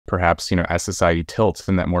perhaps, as society tilts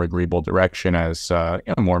in that more agreeable direction, as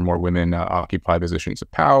more and more women occupy positions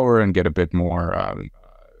of power and get a bit more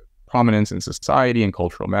prominence in society and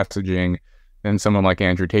cultural messaging, then someone like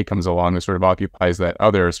Andrew Tate comes along and sort of occupies that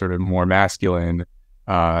other sort of more masculine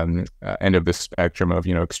end of the spectrum of,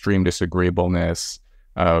 extreme disagreeableness,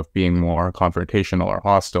 of being more confrontational or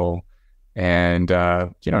hostile. And,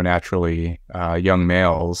 naturally, young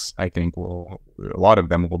males, I think a lot of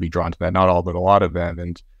them will be drawn to that, not all, but a lot of them.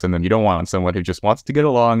 And then you don't want someone who just wants to get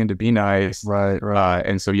along and to be nice. Right.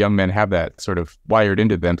 And so young men have that sort of wired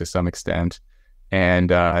into them to some extent.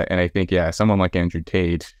 And I think, someone like Andrew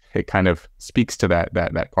Tate, it kind of speaks to that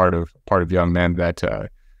part of young men that,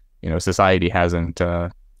 society hasn't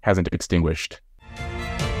extinguished.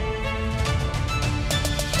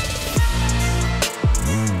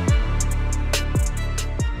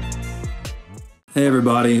 Hey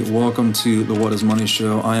everybody, welcome to the What is Money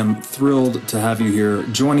Show. I am thrilled to have you here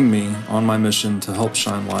joining me on my mission to help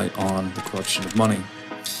shine light on the corruption of money.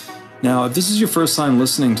 Now, if this is your first time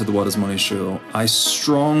listening to the What is Money Show, I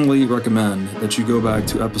strongly recommend that you go back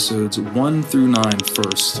to episodes 1 through 9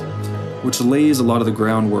 first, which lays a lot of the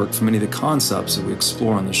groundwork for many of the concepts that we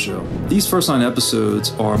explore on the show. These first 9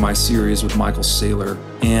 episodes are my series with Michael Saylor,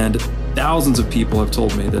 and thousands of people have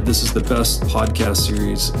told me that this is the best podcast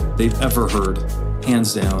series they've ever heard,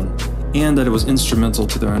 hands down, and that it was instrumental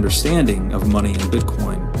to their understanding of money and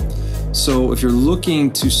Bitcoin. So if you're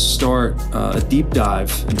looking to start a deep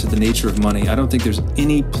dive into the nature of money, I don't think there's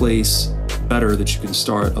any place better that you can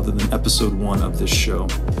start other than episode 1 of this show.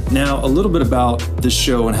 Now, a little bit about this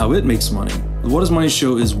show and how it makes money. The What is Money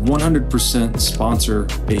Show is 100% sponsor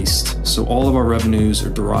based. So all of our revenues are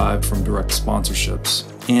derived from direct sponsorships.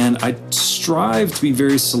 And I strive to be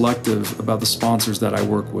very selective about the sponsors that I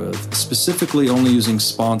work with, specifically only using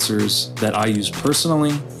sponsors that I use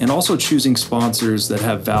personally, and also choosing sponsors that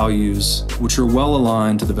have values which are well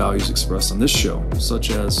aligned to the values expressed on this show,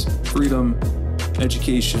 such as freedom,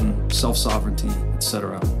 education, self-sovereignty,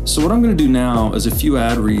 etc. So what I'm going to do now is a few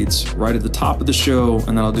ad reads right at the top of the show, and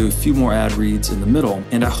then I'll do a few more ad reads in the middle.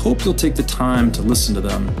 And I hope you'll take the time to listen to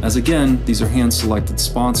them, as again, these are hand-selected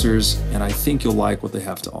sponsors, and I think you'll like what they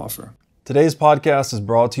have to offer. Today's podcast is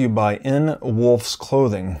brought to you by In Wolf's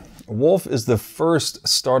Clothing. Wolf is the first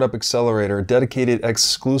startup accelerator dedicated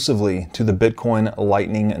exclusively to the Bitcoin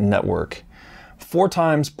Lightning Network. 4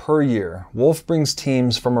 times per year, Wolf brings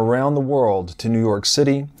teams from around the world to New York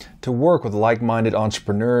City to work with like-minded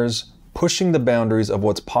entrepreneurs, pushing the boundaries of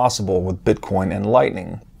what's possible with Bitcoin and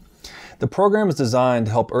Lightning. The program is designed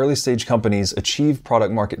to help early-stage companies achieve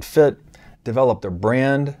product-market fit, develop their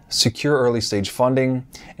brand, secure early-stage funding,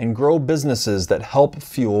 and grow businesses that help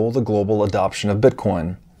fuel the global adoption of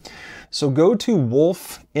Bitcoin. So go to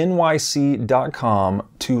wolfnyc.com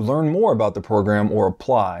to learn more about the program or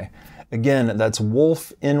apply. Again, that's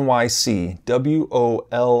Wolf NYC,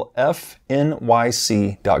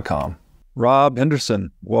 WOLFNYC.com. Rob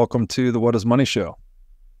Henderson, welcome to the What is Money Show.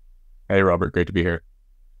 Hey, Robert, great to be here.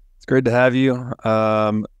 It's great to have you.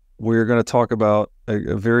 We're going to talk about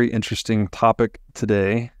a very interesting topic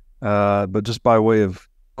today, but just by way of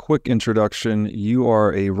quick introduction, you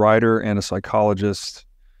are a writer and a psychologist.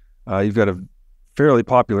 You've got a fairly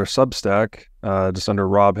popular Substack, just under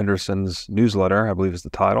Rob Henderson's newsletter, I believe is the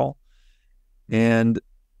title. And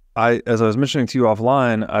as I was mentioning to you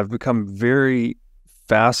offline, I've become very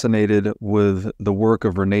fascinated with the work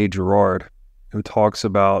of Rene Girard, who talks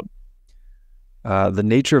about the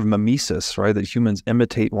nature of mimesis, right? That humans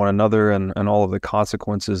imitate one another and all of the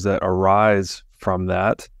consequences that arise from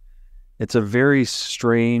that. It's a very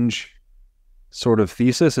strange sort of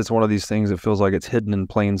thesis. It's one of these things that feels like it's hidden in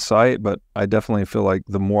plain sight, but I definitely feel like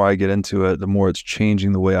the more I get into it, the more it's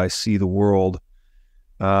changing the way I see the world.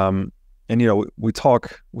 And, we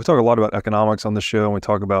talk a lot about economics on the show, and we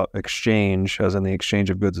talk about exchange, as in the exchange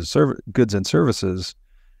of goods and services.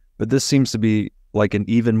 But this seems to be like an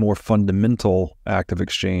even more fundamental act of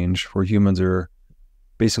exchange, where humans are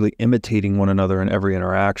basically imitating one another in every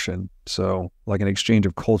interaction. So like an exchange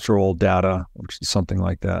of cultural data, or something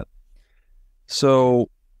like that. So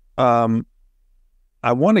I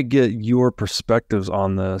want to get your perspectives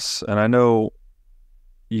on this, and I know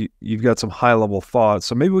you've got some high-level thoughts,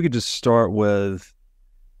 so maybe we could just start with,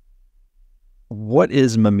 what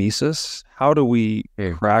is mimesis? How do we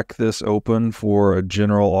crack this open for a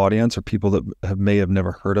general audience or people that may have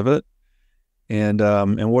never heard of it? And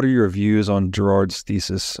what are your views on Girard's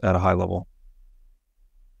thesis at a high level?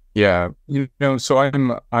 Yeah, so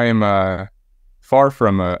I am far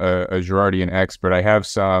from a Girardian expert. I have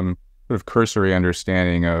some sort of cursory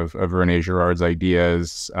understanding of Rene Girard's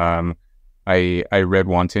ideas. I read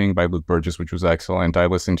Wanting by Luke Burgess, which was excellent. I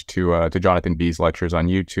listened to Jonathan B's lectures on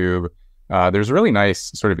YouTube. There's a really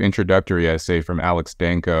nice sort of introductory essay from Alex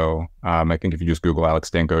Danko. I think if you just Google Alex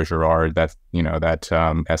Danko Girard, that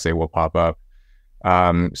essay will pop up.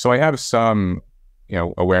 So I have some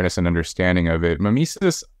awareness and understanding of it.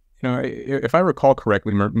 Mimesis, if I recall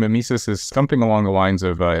correctly, mimesis is something along the lines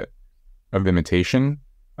of imitation,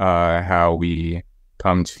 how we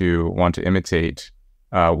come to want to imitate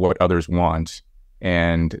what others want,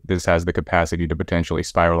 and this has the capacity to potentially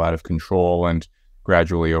spiral out of control, and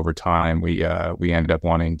gradually over time we end up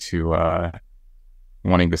wanting the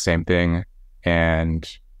same thing,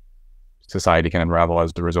 and society can unravel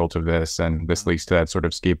as the result of this, and this leads to that sort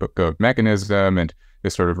of scapegoat mechanism, and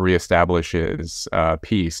this sort of reestablishes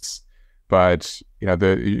peace. But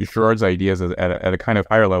the Girard's ideas at a kind of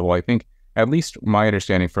higher level, I think, at least my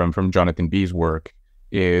understanding from Jonathan B's work,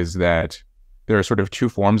 is that there are sort of two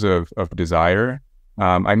forms of desire.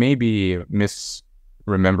 I may be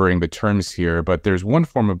misremembering the terms here, but there's one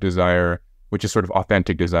form of desire which is sort of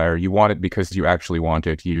authentic desire. You want it because you actually want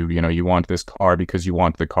it. You want this car because you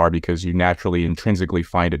want the car, because you naturally, intrinsically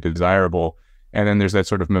find it desirable. And then there's that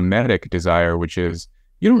sort of mimetic desire, which is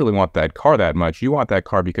you don't really want that car that much. You want that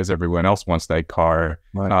car because everyone else wants that car.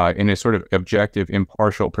 Right. In a sort of objective,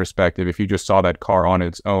 impartial perspective, if you just saw that car on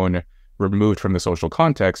its own, removed from the social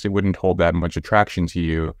context, it wouldn't hold that much attraction to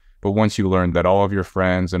you. But once you learn that all of your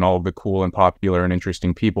friends and all of the cool and popular and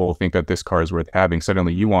interesting people think that this car is worth having,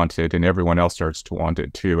 suddenly you want it and everyone else starts to want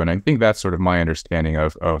it too. And I think that's sort of my understanding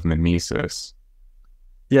of mimesis.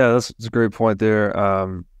 Yeah, that's a great point there.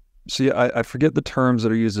 See, I forget the terms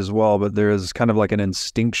that are used as well, but there is kind of like an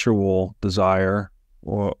instinctual desire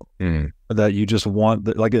that you just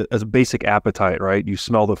want, like as a basic appetite, right? You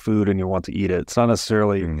smell the food and you want to eat it. It's not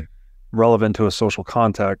necessarily relevant to a social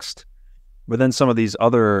context. But then some of these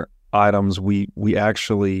other items, we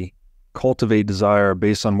actually cultivate desire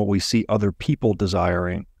based on what we see other people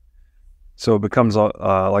desiring. So it becomes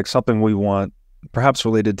like something we want, perhaps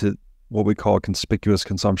related to what we call conspicuous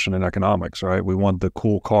consumption in economics, right? We want the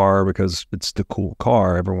cool car because it's the cool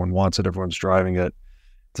car. Everyone wants it. Everyone's driving it.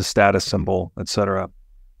 It's a status symbol, etc.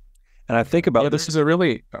 And I think about this is a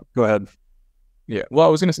really go ahead. Yeah, well, I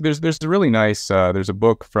was going to say there's a really nice there's a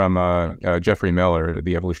book from Jeffrey Miller,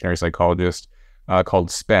 the evolutionary psychologist,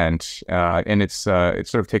 called Spent, and it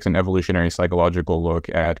sort of takes an evolutionary psychological look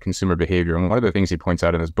at consumer behavior. And one of the things he points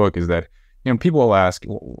out in this book is that people will ask,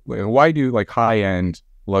 why do like high-end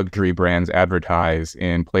luxury brands advertise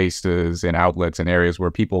in places and outlets and areas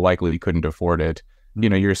where people likely couldn't afford it?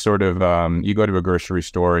 You're sort of you go to a grocery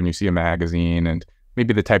store and you see a magazine, and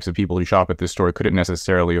maybe the types of people who shop at this store couldn't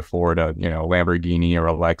necessarily afford a Lamborghini or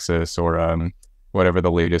a Lexus or whatever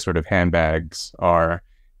the latest sort of handbags are.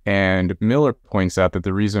 And Miller points out that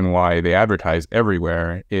the reason why they advertise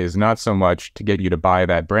everywhere is not so much to get you to buy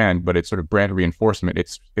that brand, but it's sort of brand reinforcement.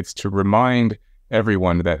 It's to remind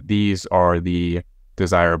everyone that these are the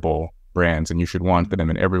desirable brands and you should want them,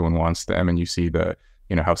 and everyone wants them. And you see the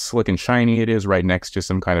how slick and shiny it is right next to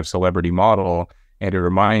some kind of celebrity model. And it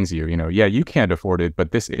reminds you, yeah, you can't afford it,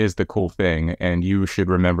 but this is the cool thing, and you should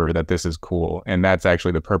remember that this is cool. And that's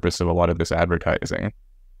actually the purpose of a lot of this advertising.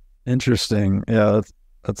 Interesting. Yeah,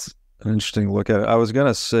 that's an interesting look at it. I was going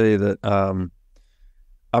to say that I'm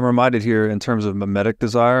reminded here in terms of mimetic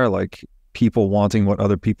desire, like people wanting what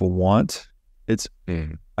other people want. It's,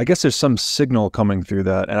 I guess there's some signal coming through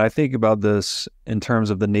that. And I think about this in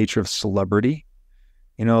terms of the nature of celebrity.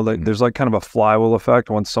 There's like kind of a flywheel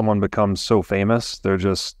effect. Once someone becomes so famous, they're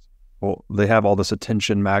just, they have all this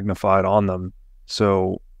attention magnified on them.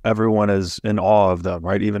 So everyone is in awe of them,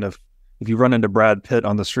 right? Even if you run into Brad Pitt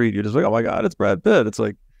on the street, you're just like, oh my God, it's Brad Pitt. It's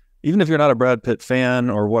like, even if you're not a Brad Pitt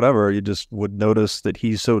fan or whatever, you just would notice that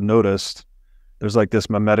he's so noticed. There's like this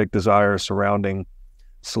mimetic desire surrounding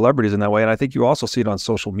celebrities in that way. And I think you also see it on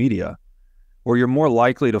social media, where you're more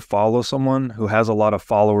likely to follow someone who has a lot of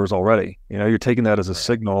followers already. You're taking that as a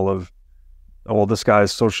signal of, oh, well, this guy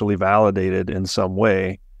is socially validated in some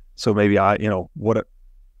way. So maybe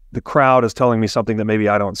the crowd is telling me something that maybe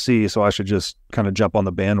I don't see, so I should just kind of jump on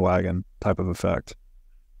the bandwagon type of effect.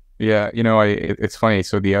 Yeah, it's funny.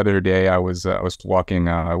 So the other day I was walking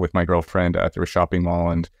with my girlfriend through a shopping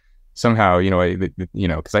mall, and somehow,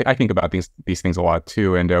 because I think about these things a lot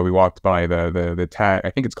too. And we walked by the Tag, I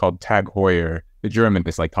think it's called Tag Heuer. The German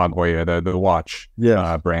is like Tag Heuer, the watch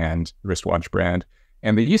brand, wristwatch brand.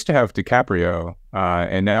 And they used to have DiCaprio,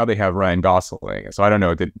 and now they have Ryan Gosling. So I don't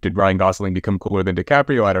know, did Ryan Gosling become cooler than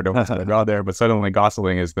DiCaprio? I don't know what's going on there, but suddenly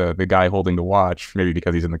Gosling is the guy holding the watch, maybe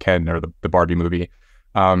because he's in the Ken or the Barbie movie.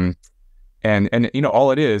 And you know,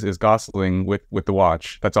 all it is Gosling with the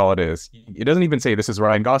watch. That's all it is. It doesn't even say this is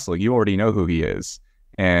Ryan Gosling. You already know who he is.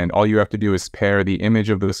 And all you have to do is pair the image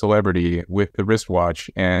of the celebrity with the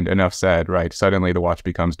wristwatch, and enough said, right? Suddenly the watch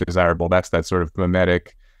becomes desirable. That's that sort of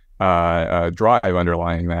mimetic drive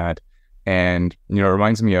underlying that. And, you know, it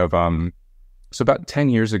reminds me of, so about 10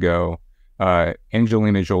 years ago,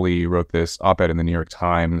 Angelina Jolie wrote this op-ed in the New York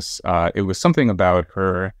Times. It was something about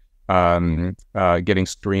her getting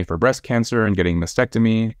screened for breast cancer and getting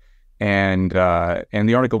mastectomy. And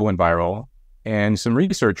the article went viral. And some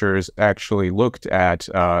researchers actually looked at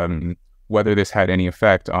whether this had any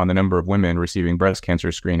effect on the number of women receiving breast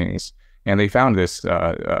cancer screenings. And they found this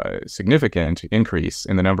significant increase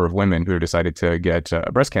in the number of women who decided to get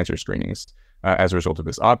breast cancer screenings as a result of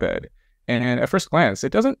this op-ed. And at first glance,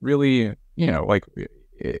 it doesn't really, you know, like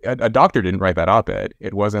a doctor didn't write that op-ed.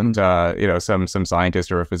 It wasn't, you know, some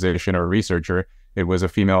scientist or a physician or a researcher. It was a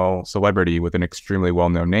female celebrity with an extremely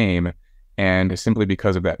well-known name. And simply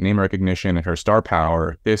because of that name recognition and her star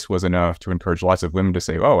power, this was enough to encourage lots of women to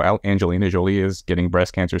say, oh, Angelina Jolie is getting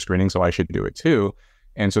breast cancer screening, so I should do it too.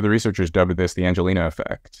 And so the researchers dubbed this the Angelina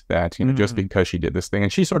effect, that, you know, just because she did this thing,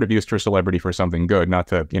 and she sort of used her celebrity for something good, not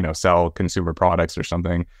to, you know, sell consumer products or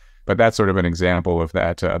something. But that's sort of an example of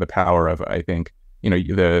that, the power of, I think, you know,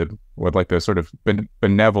 the sort of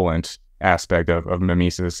benevolent aspect of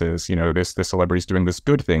mimesis is, you know, this celebrity's doing this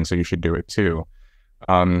good thing, so you should do it too.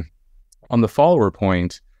 On the follower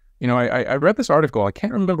point, you know, I read this article. I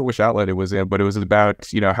can't remember which outlet it was in, but it was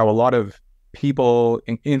about, you know, how a lot of people,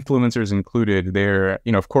 influencers included, their,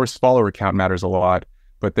 you know, of course, follower count matters a lot,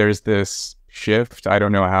 but there's this shift. I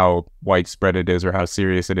don't know how widespread it is or how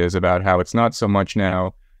serious it is, about how it's not so much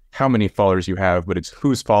now how many followers you have, but it's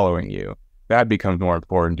who's following you. That becomes more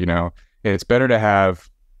important. You know, it's better to have,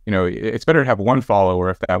 you know, it's better to have one follower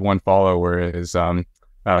if that one follower is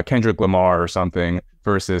Kendrick Lamar or something,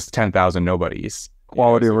 versus 10,000 nobodies.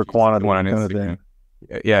 Quality over quantity on Instagram.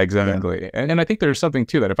 Yeah, exactly. Yeah. And I think there's something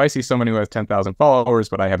to that. If I see someone who has 10,000 followers,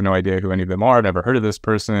 but I have no idea who any of them are, never heard of this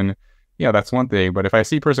person, yeah, that's one thing. But if I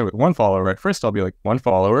see a person with one follower, at first I'll be like, one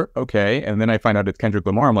follower, okay. And then I find out it's Kendrick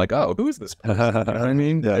Lamar. I'm like, oh, who is this person? You know what I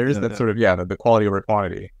mean? There's that sort of, the quality over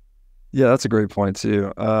quantity. Yeah, that's a great point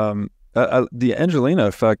too. The Angelina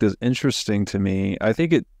effect is interesting to me. I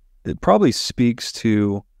think it probably speaks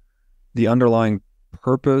to the underlying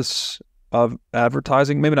purpose of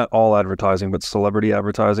advertising, maybe not all advertising, but celebrity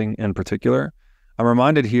advertising in particular. I'm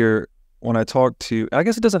reminded here when I talk to, I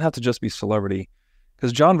guess it doesn't have to just be celebrity,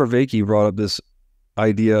 because John Vervaeke brought up this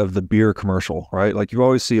idea of the beer commercial, right? Like you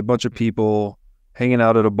always see a bunch of people hanging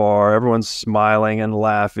out at a bar, everyone's smiling and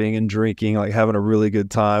laughing and drinking, like having a really good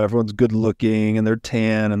time. Everyone's good looking and they're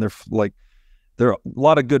tan and there are a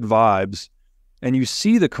lot of good vibes. And you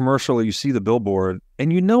see the commercial, you see the billboard,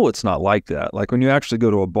 and you know it's not like that. Like when you actually go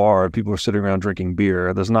to a bar and people are sitting around drinking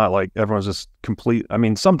beer, there's not like everyone's just complete. I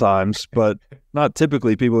mean, sometimes, but not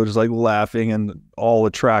typically. People are just like laughing and all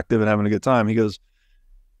attractive and having a good time. He goes,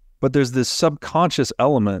 but there's this subconscious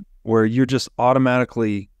element where you're just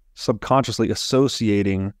automatically, subconsciously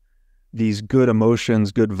associating these good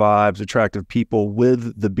emotions, good vibes, attractive people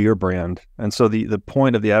with the beer brand. And so the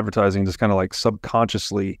point of the advertising is kind of like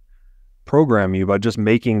subconsciously program you by just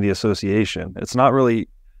making the association. It's not really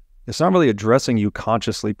addressing you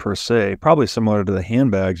consciously per se, probably similar to the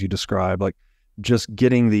handbags you described, like just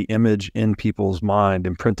getting the image in people's mind,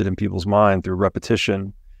 imprinted in people's mind through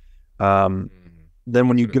repetition. Then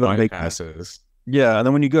when you go to make passes. Yeah. And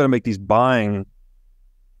then when you go to make these buying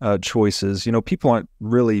choices, you know, people aren't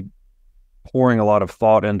really pouring a lot of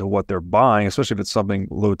thought into what they're buying, especially if it's something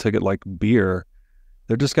low ticket like beer.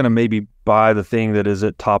 They're just going to maybe buy the thing that is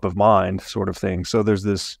at top of mind sort of thing. So there's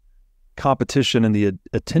this competition in the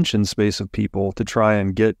attention space of people to try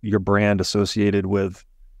and get your brand associated with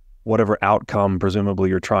whatever outcome presumably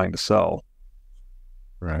you're trying to sell.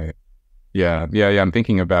 Right. Yeah. I'm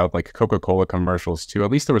thinking about like Coca-Cola commercials too.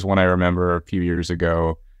 At least there was one I remember a few years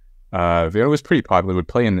ago. It was pretty popular. It would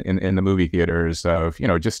play in the movie theaters of, you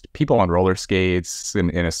know, just people on roller skates in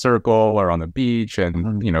a circle or on the beach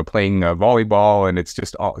and, you know, playing volleyball. And it's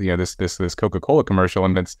just all, you know, this Coca-Cola commercial.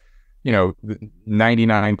 And it's, you know,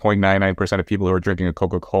 99.99% of people who are drinking a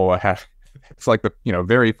Coca-Cola have, it's like the, you know,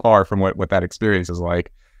 very far from what that experience is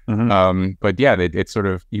like. But yeah, it's sort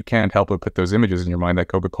of, you can't help but put those images in your mind that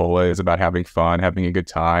Coca-Cola is about having fun, having a good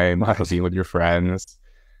time, being with your friends.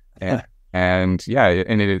 And yeah,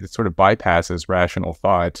 and it sort of bypasses rational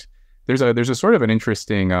thought. There's a sort of an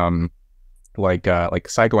interesting like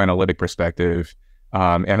psychoanalytic perspective.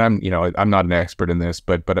 And I'm not an expert in this,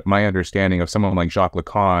 but my understanding of someone like Jacques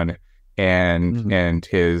Lacan and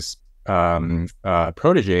his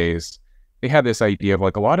proteges they had this idea of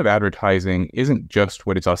like a lot of advertising isn't just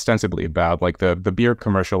what it's ostensibly about, like the beer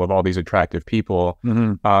commercial of all these attractive people.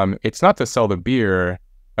 It's not to sell the beer.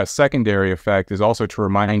 A secondary effect is also to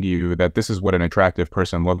remind you that this is what an attractive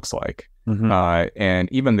person looks like.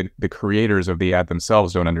 And even the creators of the ad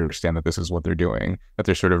themselves don't understand that this is what they're doing, that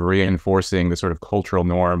they're sort of reinforcing the sort of cultural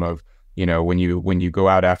norm of, you know, when you go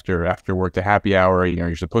out after work to happy hour, you know,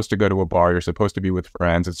 you're supposed to go to a bar, you're supposed to be with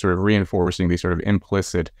friends. It's sort of reinforcing these sort of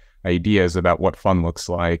implicit ideas about what fun looks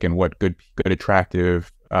like and what good,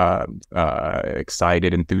 attractive,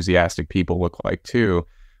 excited, enthusiastic people look like too.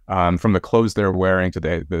 From the clothes they're wearing to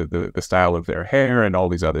the style of their hair and all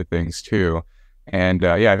these other things too. And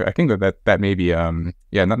yeah, I think that may be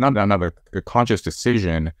not a conscious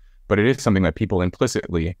decision, but it is something that people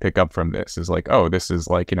implicitly pick up from this. Is like, oh, this is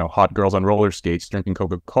like, you know, hot girls on roller skates drinking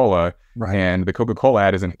Coca-Cola, right? And the Coca-Cola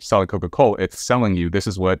ad isn't selling Coca-Cola; it's selling you this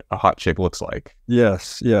is what a hot chick looks like.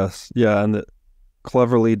 Yes, yeah, and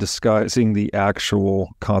cleverly disguising the actual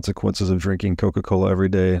consequences of drinking Coca-Cola every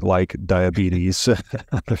day, like diabetes,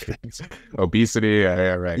 obesity.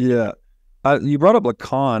 Yeah, right. Yeah. You brought up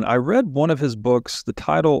Lacan. I read one of his books. The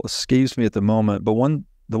title escapes me at the moment, but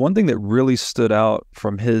the one thing that really stood out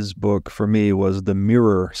from his book for me was the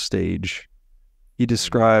mirror stage. He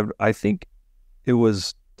described, I think it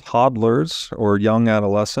was toddlers or young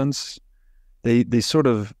adolescents. They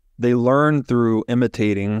learn through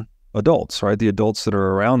imitating adults, right? The adults that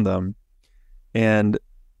are around them. And,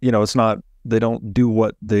 you know, they don't do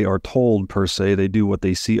what they are told per se. They do what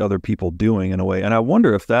they see other people doing in a way. And I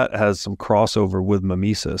wonder if that has some crossover with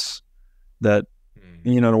mimesis, that,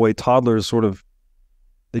 you know, in a way, toddlers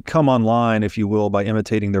they come online, if you will, by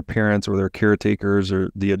imitating their parents or their caretakers or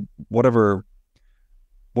whatever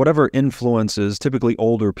influences, typically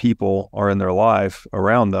older people, are in their life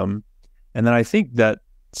around them. And then I think that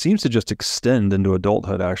seems to just extend into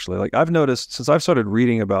adulthood, actually. Like, I've noticed since I've started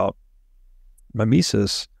reading about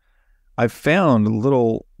mimesis, I've found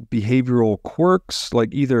little behavioral quirks, like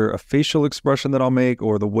either a facial expression that I'll make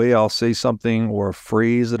or the way I'll say something or a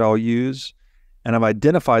phrase that I'll use. And I've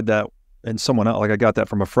identified that in someone else. Like, I got that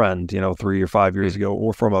from a friend, you know, 3 or 5 years ago,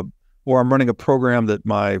 or I'm running a program that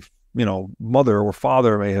my, you know, mother or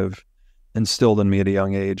father may have instilled in me at a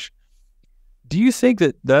young age. Do you think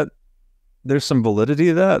that there's some validity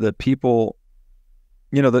to that people,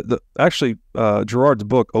 you know, actually Girard's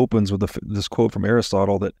book opens with this quote from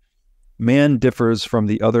Aristotle that man differs from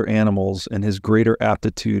the other animals in his greater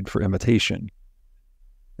aptitude for imitation.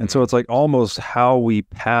 And so it's like almost how we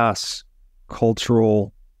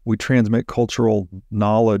transmit cultural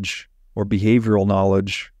knowledge or behavioral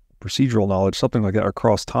knowledge, procedural knowledge, something like that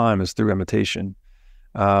across time is through imitation.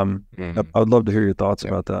 I would love to hear your thoughts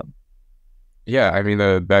about that. Yeah, I mean,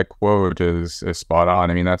 that quote is spot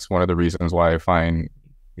on. I mean, that's one of the reasons why I find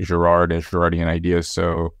Girard and Girardian ideas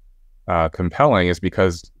so compelling, is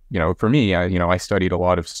because, you know, for me, I studied a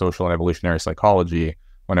lot of social and evolutionary psychology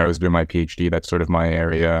when I was doing my PhD. That's sort of my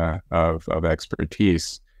area of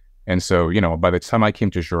expertise. And so, you know, by the time I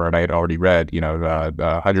came to Girard, I had already read, you know,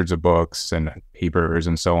 hundreds of books and papers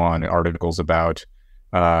and so on, and articles about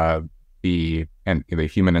the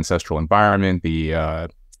human ancestral environment, the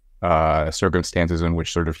circumstances in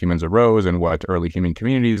which sort of humans arose, and what early human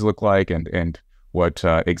communities look like, and what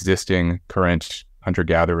existing current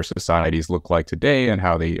hunter-gatherer societies look like today, and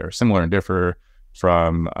how they are similar and differ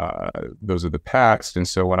from those of the past. And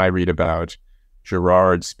so when I read about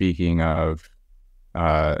Girard speaking of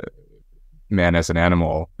man as an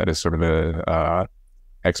animal that is sort of a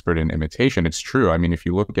expert in imitation, it's true. I mean, if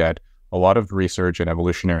you look at a lot of research in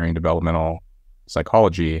evolutionary and developmental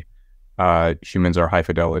psychology, humans are high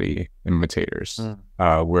fidelity imitators, you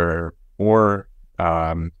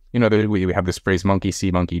know, we have this phrase, monkey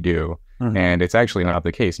see, monkey do. And it's actually not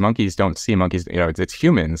the case. Monkeys don't see, monkeys, you know, it's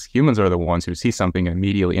humans. Humans are the ones who see something and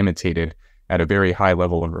immediately imitate it at a very high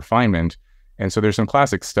level of refinement. And so there's some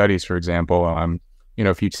classic studies, for example, you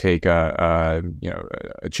know, if you take a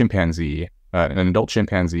chimpanzee, an adult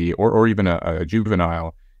chimpanzee, or even a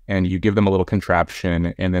juvenile, and you give them a little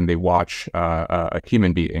contraption, and then they watch a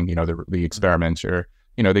human being, you know, the experimenter,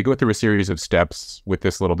 you know, they go through a series of steps with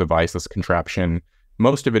this little device, this contraption.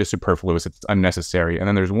 Most of it is superfluous, it's unnecessary. And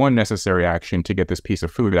then there's one necessary action to get this piece of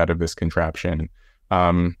food out of this contraption.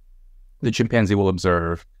 The chimpanzee will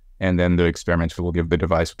observe, and then the experimenter will give the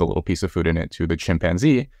device with the little piece of food in it to the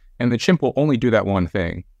chimpanzee, and the chimp will only do that one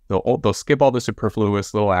thing. They'll skip all the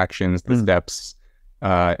superfluous little actions, the steps,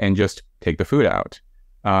 and just take the food out.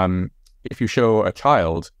 If you show a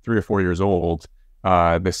child 3 or 4 years old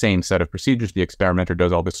the same set of procedures, the experimenter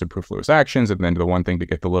does all the superfluous actions, and then the one thing to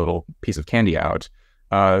get the little piece of candy out,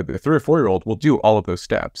 the 3 or 4-year-old will do all of those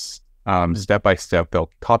steps. step by step.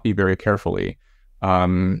 They'll copy very carefully,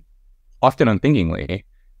 often unthinkingly.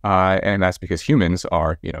 And that's because humans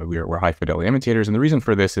are, we're high fidelity imitators. And the reason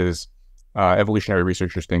for this is evolutionary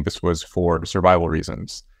researchers think this was for survival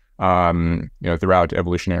reasons. Throughout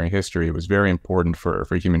evolutionary history, it was very important for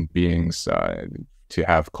human beings to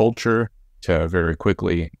have culture, to very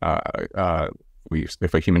quickly,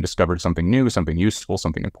 if a human discovered something new, something useful,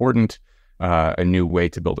 something important, a new way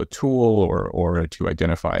to build a tool or to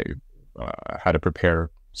identify how to prepare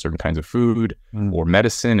certain kinds of food or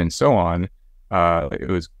medicine and so on, it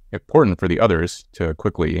was important for the others to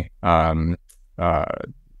quickly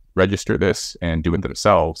register this and do it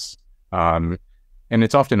themselves. And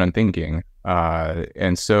it's often unthinking.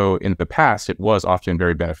 And so in the past, it was often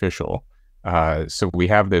very beneficial. So we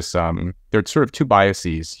have this, there are sort of two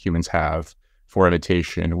biases humans have for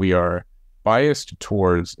imitation. We are biased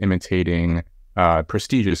towards imitating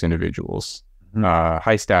prestigious individuals,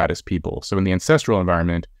 high status people. So in the ancestral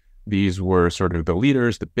environment, these were sort of the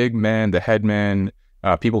leaders, the big men, the headmen,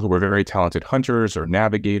 people who were very talented hunters or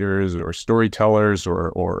navigators or storytellers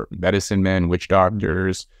or medicine men, witch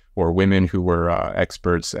doctors, or women who were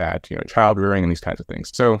experts at child rearing and these kinds of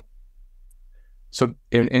things. So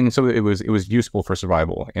it was useful for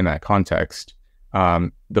survival in that context.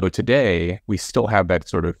 Though today we still have that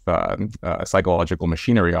sort of psychological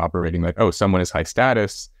machinery operating, like, oh, someone is high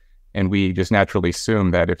status, and we just naturally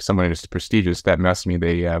assume that if someone is prestigious, that must mean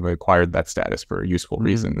they have acquired that status for useful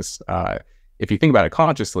reasons. If you think about it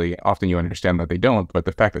consciously, often you understand that they don't, but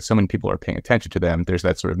the fact that so many people are paying attention to them, there's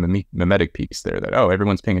that sort of mimetic piece there that, oh,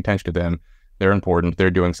 everyone's paying attention to them, they're important,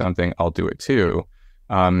 they're doing something, I'll do it too.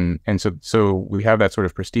 And so we have that sort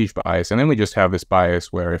of prestige bias, and then we just have this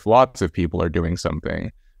bias where if lots of people are doing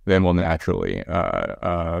something, then we'll naturally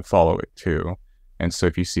follow it too. And so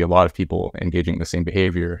if you see a lot of people engaging in the same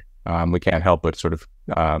behavior, we can't help but sort of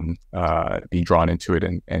be drawn into it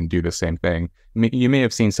and do the same thing. You may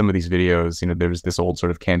have seen some of these videos. There's this old sort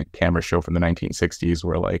of camera show from the 1960s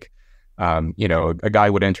where, like, a guy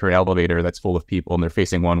would enter an elevator that's full of people and they're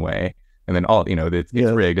facing one way, and then it's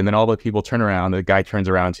rigged, and then all the people turn around. The guy turns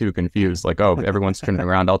around too, confused, like, oh, everyone's turning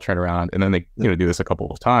around, I'll turn around, and then they do this a couple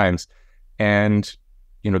of times, and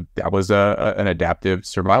that was an adaptive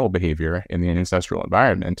survival behavior in the ancestral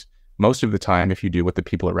environment. Most of the time, if you do what the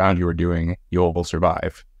people around you are doing, you'll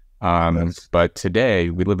survive. But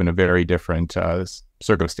today, we live in a very different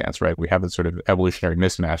circumstance, right? We have this sort of evolutionary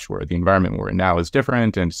mismatch where the environment we're in now is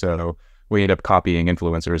different, and so we end up copying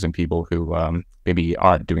influencers and people who maybe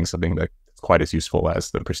aren't doing something that's quite as useful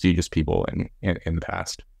as the prestigious people in the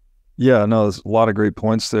past. Yeah, no, there's a lot of great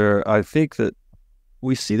points there. I think that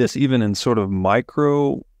we see this even in sort of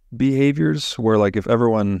micro behaviors where, like, if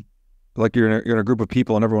everyone, like you're in a group of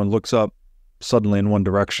people and everyone looks up suddenly in one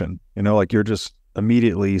direction, like you're just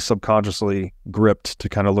immediately subconsciously gripped to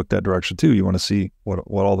kind of look that direction too. You want to see what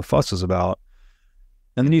all the fuss is about.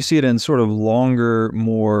 And then you see it in sort of longer,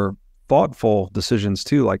 more thoughtful decisions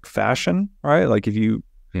too, like fashion, right? Like if you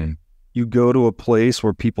go to a place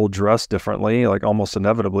where people dress differently, like almost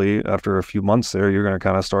inevitably after a few months there, you're going to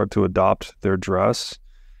kind of start to adopt their dress.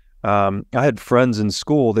 I had friends in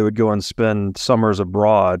school, they would go and spend summers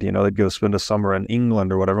abroad, they'd go spend a summer in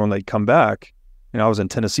England or whatever. When they'd come back, I was in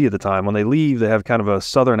Tennessee at the time. When they leave, they have kind of a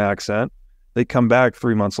Southern accent. They come back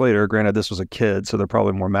 3 months later. Granted, this was a kid, so they're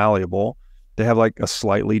probably more malleable. They have like a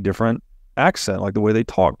slightly different accent, like the way they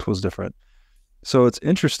talked was different. So it's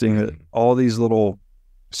interesting that all these little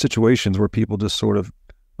situations where people just sort of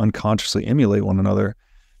unconsciously emulate one another.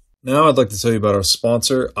 Now I'd like to tell you about our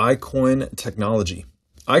sponsor, iCoin Technology.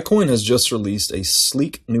 iCoin has just released a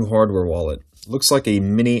sleek new hardware wallet. Looks like a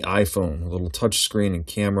mini iPhone, a little touch screen and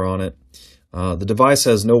camera on it. The device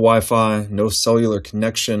has no Wi-Fi, no cellular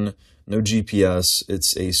connection, no GPS.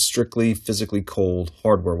 It's a strictly physically cold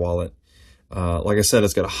hardware wallet. Like I said,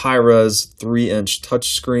 it's got a high-res 3-inch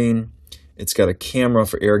touchscreen. It's got a camera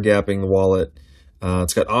for air gapping the wallet.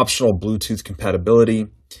 It's got optional Bluetooth compatibility.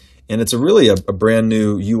 And it's really a brand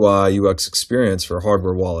new UI, UX experience for a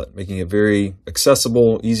hardware wallet, making it very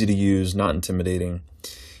accessible, easy to use, not intimidating.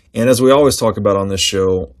 And as we always talk about on this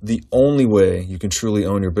show, the only way you can truly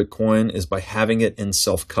own your Bitcoin is by having it in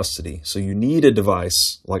self-custody. So you need a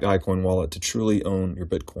device like iCoin Wallet to truly own your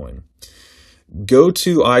Bitcoin. Go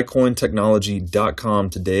to iCointechnology.com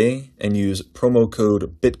today and use promo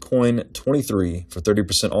code Bitcoin23 for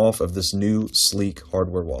 30% off of this new sleek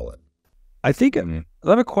hardware wallet. I think I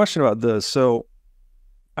have a question about this. So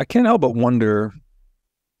I can't help but wonder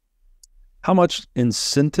how much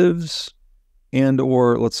incentives and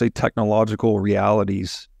or let's say technological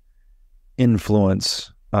realities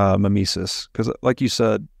influence mimesis. Because like you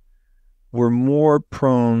said, we're more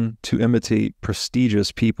prone to imitate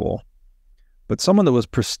prestigious people. But someone that was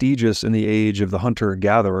prestigious in the age of the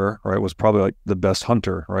hunter-gatherer, right, was probably like the best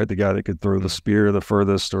hunter, right? The guy that could throw the spear the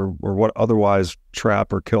furthest, or what otherwise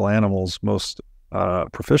trap or kill animals most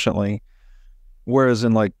proficiently. Whereas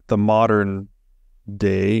in like the modern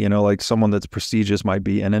day, you know, like someone that's prestigious might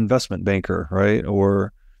be an investment banker, right?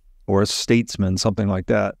 Or a statesman, something like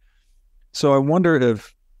that. So I wonder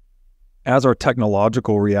if, as our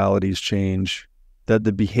technological realities change, that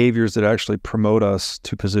the behaviors that actually promote us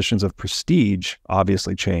to positions of prestige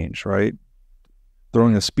obviously change, right?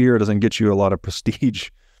 Throwing a spear doesn't get you a lot of prestige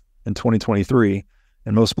in 2023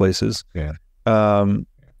 in most places. Yeah.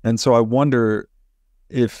 And so I wonder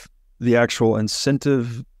if the actual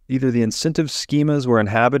incentive, either the incentive schemas we're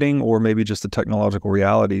inhabiting or maybe just the technological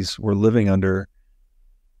realities we're living under,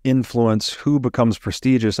 influence who becomes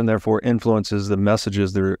prestigious and therefore influences the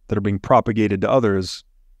messages that are being propagated to others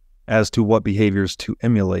as to what behaviors to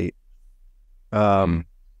emulate. And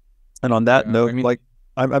on that note, I mean, like,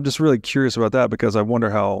 I'm just really curious about that, because I wonder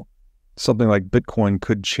how something like Bitcoin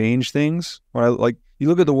could change things. Right? Like, you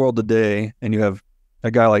look at the world today and you have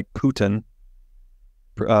a guy like Putin.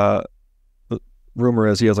 Rumor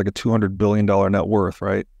is he has like a $200 billion net worth,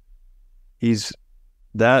 right?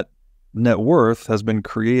 That net worth has been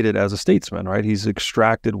created as a statesman, right? He's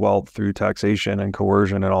extracted wealth through taxation and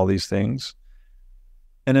coercion and all these things.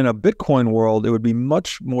 And in a Bitcoin world, it would be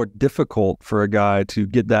much more difficult for a guy to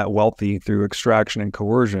get that wealthy through extraction and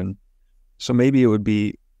coercion. So maybe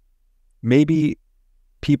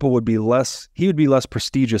people would be he would be less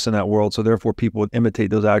prestigious in that world. So therefore people would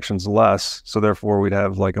imitate those actions less. So therefore we'd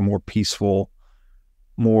have like a more peaceful,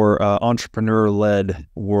 more entrepreneur-led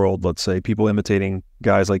world, let's say, people imitating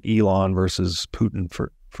guys like Elon versus Putin,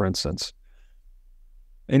 for instance.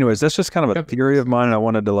 Anyways, that's just kind of a theory of mine, and I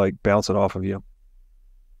wanted to like bounce it off of you.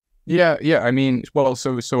 Yeah. I mean, well,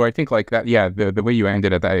 so I think like that, yeah, the way you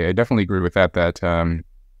ended it, I definitely agree with that,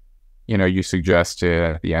 you know, you suggested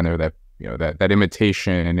at the end there that, you know, that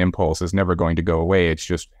imitation and impulse is never going to go away. It's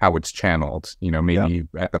just how it's channeled. You know, maybe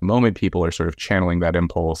at the moment people are sort of channeling that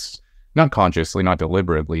impulse, not consciously, not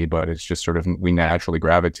deliberately, but it's just sort of, we naturally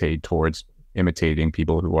gravitate towards imitating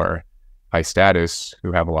people who are high status,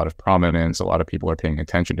 who have a lot of prominence, a lot of people are paying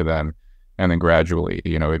attention to them. And then gradually,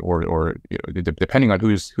 you know, or you know, depending on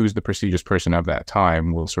who's the prestigious person of that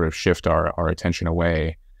time, will sort of shift our attention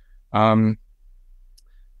away.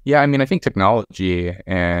 Yeah, I mean, I think technology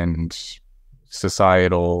and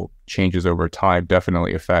societal changes over time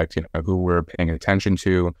definitely affect, you know, who we're paying attention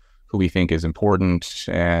to, who we think is important,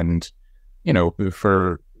 and, you know,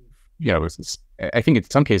 I think in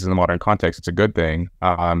some cases in the modern context, it's a good thing.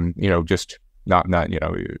 You know, just not, you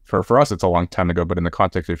know, for us, it's a long time ago, but in the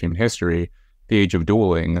context of human history, the age of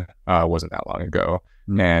dueling wasn't that long ago.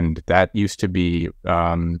 And that used to be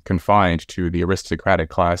confined to the aristocratic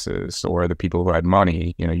classes or the people who had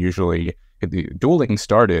money. You know, usually the dueling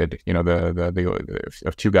started, you know,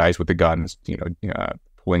 the two guys with the guns, you know,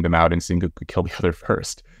 pulling them out and seeing who could kill the other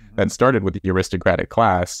first. That started with the aristocratic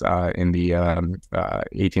class in the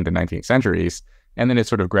 18th and 19th centuries. And then it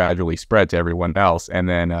sort of gradually spread to everyone else. And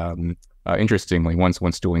then interestingly,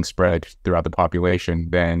 once dueling spread throughout the population,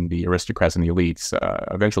 then the aristocrats and the elites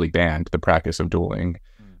eventually banned the practice of dueling.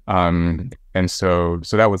 And so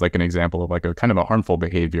that was like an example of like a kind of a harmful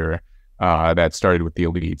behavior that started with the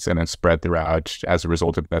elites and then spread throughout as a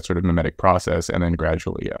result of that sort of mimetic process, and then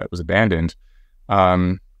gradually it was abandoned.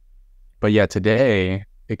 But yeah, today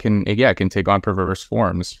it can take on perverse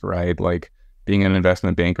forms, right? Like being an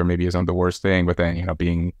investment banker maybe isn't the worst thing, but then, you know,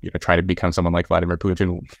 trying to become someone like Vladimir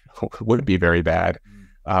Putin would be very bad.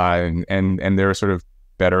 And there are sort of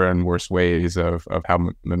better and worse ways of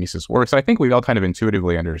how mimesis works. I think we all kind of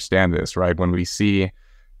intuitively understand this, right? When we see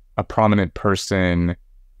a prominent person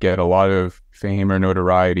get a lot of fame or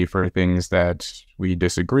notoriety for things that we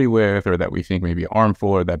disagree with, or that we think may be harmful,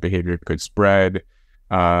 or that behavior could spread,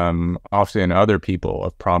 often other people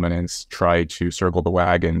of prominence try to circle the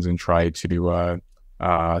wagons and try to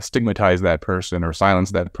stigmatize that person or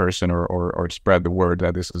silence that person, or spread the word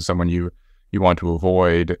that this is someone you want to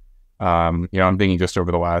avoid. You know, I'm thinking just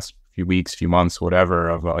over the last few weeks, few months, whatever,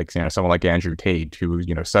 of like, you know, someone like Andrew Tate, who,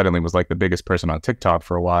 you know, suddenly was like the biggest person on TikTok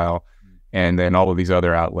for a while. And then all of these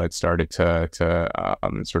other outlets started to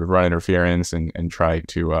sort of run interference and try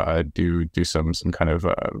to do some kind of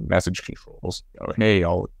message controls. You know, hey,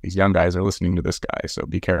 all these young guys are listening to this guy, so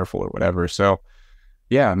be careful or whatever. So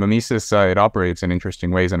yeah, mimesis, it operates in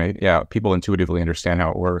interesting ways, and people intuitively understand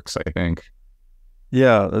how it works, I think.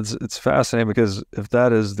 Yeah, it's fascinating, because if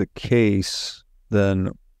that is the case,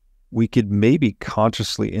 then we could maybe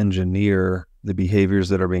consciously engineer the behaviors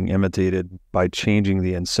that are being imitated by changing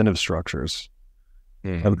the incentive structures.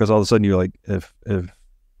 Because all of a sudden you're like, if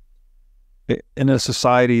in a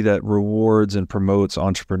society that rewards and promotes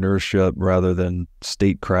entrepreneurship rather than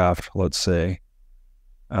statecraft, let's say,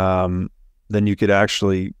 then you could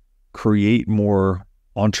actually create more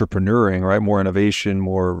entrepreneuring, right? More innovation,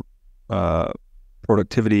 more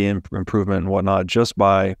productivity improvement and whatnot, just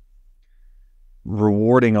by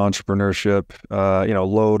rewarding entrepreneurship,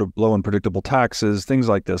 low and predictable taxes, things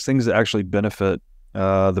like this, things that actually benefit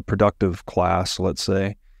the productive class, let's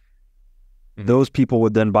say. Those people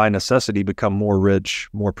would then by necessity become more rich,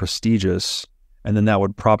 more prestigious, and then that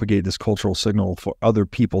would propagate this cultural signal for other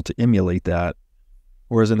people to emulate that.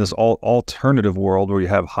 Whereas in this alternative world where you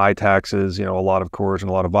have high taxes, a lot of coercion,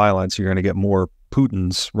 a lot of violence, you're going to get more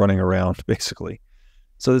Putins running around, basically.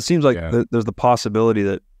 So it seems like there's the possibility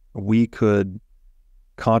that we could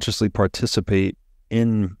consciously participate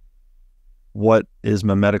in what is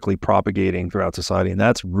mimetically propagating throughout society. And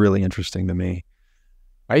that's really interesting to me.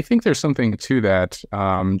 I think there's something to that,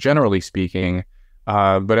 generally speaking,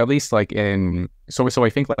 but at least like so I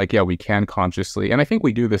think like, we can consciously, and I think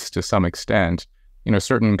we do this to some extent,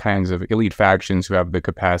 certain kinds of elite factions who have the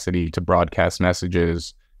capacity to broadcast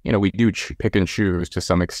messages, we do pick and choose to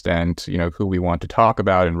some extent, who we want to talk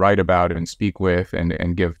about and write about and speak with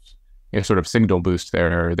and give, sort of signal boost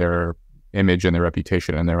their image and their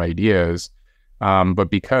reputation and their ideas. But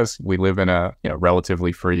because we live in a,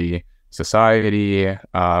 relatively free society,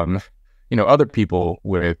 other people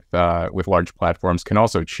with large platforms can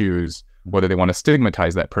also choose whether they want to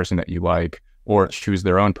stigmatize that person that you like or choose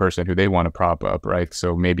their own person who they want to prop up, right?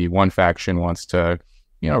 So maybe one faction wants to,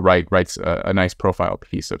 writes a nice profile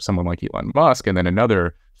piece of someone like Elon Musk, and then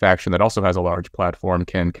another faction that also has a large platform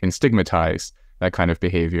can stigmatize that kind of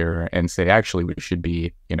behavior and say, actually, we should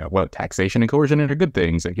be, taxation and coercion are good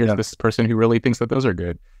things. And here's this person who really thinks that those are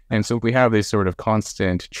good. And so we have this sort of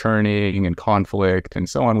constant churning and conflict and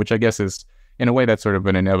so on, which I guess is, in a way, that's sort of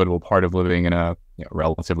an inevitable part of living in a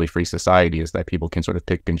relatively free society, is that people can sort of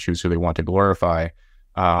pick and choose who they want to glorify.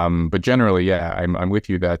 But generally, I'm with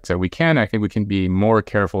you that I think we can be more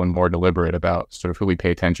careful and more deliberate about sort of who we pay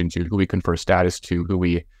attention to, who we confer status to, who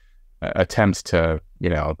we attempt to,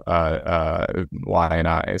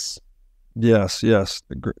 lionize. Yes.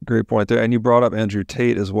 Great point there. And you brought up Andrew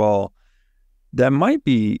Tate as well. That might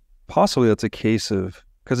be possibly that's a case of,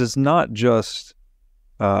 because it's not just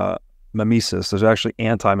mimesis, there's actually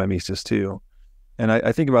anti-mimesis too. And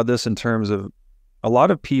I think about this in terms of a lot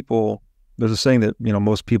of people, there's a saying that,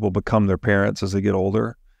 most people become their parents as they get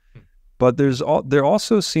older. But there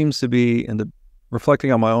also seems to be,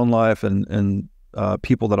 reflecting on my own life and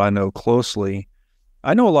people that I know closely,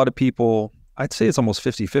 I know a lot of people, I'd say it's almost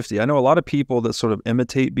 50-50. I know a lot of people that sort of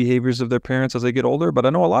imitate behaviors of their parents as they get older, but I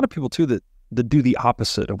know a lot of people too that do the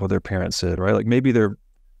opposite of what their parents did, right? Like maybe their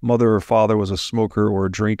mother or father was a smoker or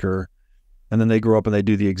a drinker, and then they grow up and they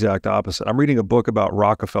do the exact opposite. I'm reading a book about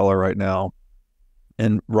Rockefeller right now,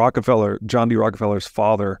 and John D. Rockefeller's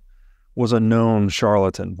father was a known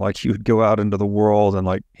charlatan. Like he would go out into the world and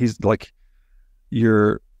like, he's like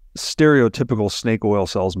your stereotypical snake oil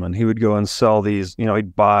salesman. He would go and sell these,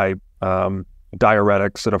 he'd buy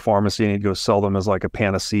diuretics at a pharmacy and he'd go sell them as like a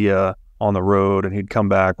panacea on the road, and he'd come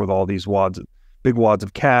back with all these big wads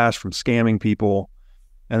of cash from scamming people.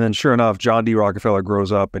 And then sure enough, John D. Rockefeller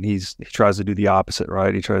grows up and he tries to do the opposite,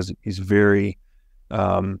 right? He's very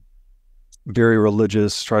very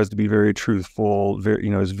religious, tries to be very truthful,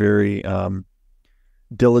 is very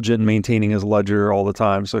diligent in maintaining his ledger all the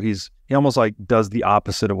time. So he almost like does the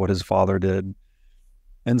opposite of what his father did.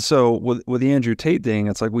 And so with the Andrew Tate thing,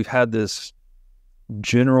 it's like we've had this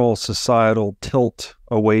general societal tilt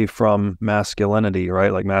away from masculinity,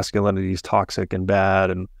 right? Like masculinity is toxic and bad,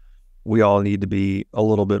 and we all need to be a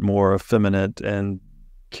little bit more effeminate and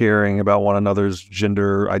caring about one another's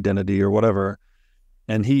gender identity or whatever.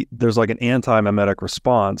 And there's like an anti-mimetic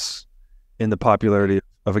response in the popularity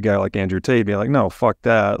of a guy like Andrew Tate being like, no, fuck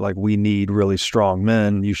that. Like, we need really strong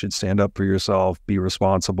men. You should stand up for yourself, be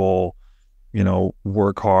responsible,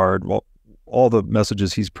 work hard. Well, all the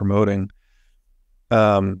messages he's promoting.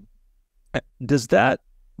 Does that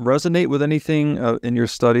resonate with anything in your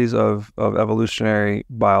studies of evolutionary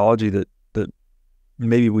biology that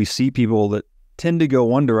maybe we see people that tend to go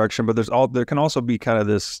one direction, but there can also be kind of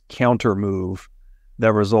this counter move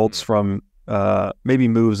that results from maybe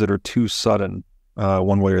moves that are too sudden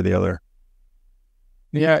one way or the other?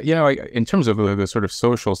 Yeah, in terms of the sort of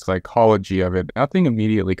social psychology of it, nothing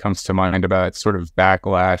immediately comes to mind about sort of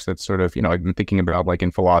backlash. That's sort of, I've been thinking about like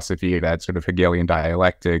in philosophy, that sort of Hegelian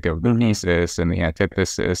dialectic of the thesis and the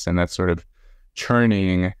antithesis, and that sort of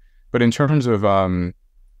churning But in terms of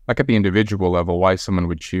like at the individual level, why someone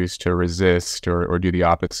would choose to resist or do the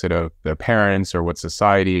opposite of their parents or what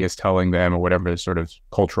society is telling them or whatever sort of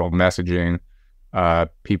cultural messaging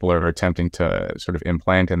people are attempting to sort of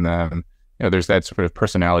implant in them. There's that sort of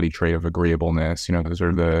personality trait of agreeableness. Those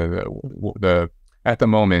are the at the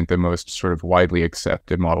moment, the most sort of widely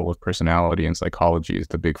accepted model of personality in psychology is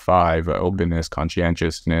the big five: openness,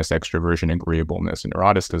 conscientiousness, extroversion, agreeableness, and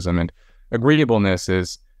neuroticism. And agreeableness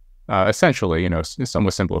is essentially,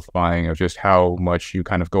 somewhat simplifying of just how much you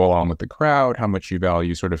kind of go along with the crowd, how much you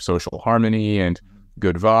value sort of social harmony and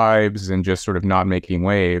good vibes and just sort of not making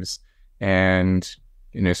waves. And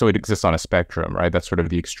so it exists on a spectrum, right? That's sort of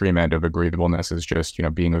the extreme end of agreeableness is just,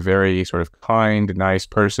 being a very sort of kind, nice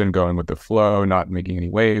person, going with the flow, not making any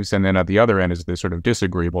waves. And then at the other end is the sort of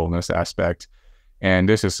disagreeableness aspect. And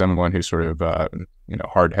this is someone who's sort of,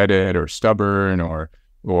 hard-headed or stubborn or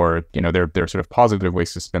they're sort of positive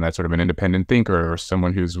ways to spin that, sort of an independent thinker or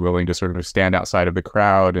someone who's willing to sort of stand outside of the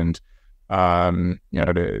crowd and,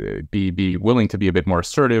 to be willing to be a bit more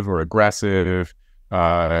assertive or aggressive,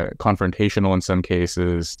 confrontational in some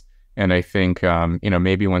cases. And I think,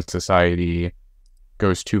 maybe when society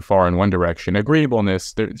goes too far in one direction,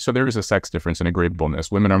 agreeableness, there is a sex difference in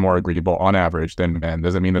agreeableness. Women are more agreeable on average than men.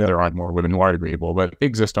 Doesn't mean that there aren't more women who are agreeable, but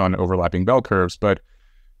exist on overlapping bell curves. But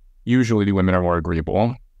usually the women are more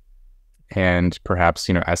agreeable. And perhaps,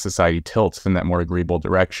 as society tilts in that more agreeable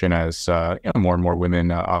direction, as more and more women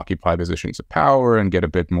occupy positions of power and get a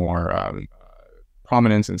bit more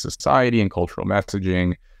prominence in society and cultural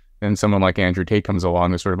messaging, then someone like Andrew Tate comes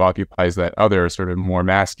along and sort of occupies that other sort of more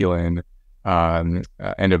masculine end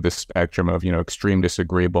of the spectrum of, extreme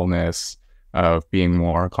disagreeableness, of being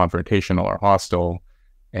more confrontational or hostile.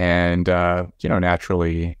 And,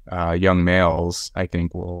 naturally, young males, I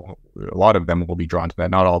think a lot of them will be drawn to that,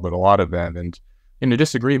 not all, but a lot of them. And,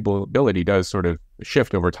 disagreeability does sort of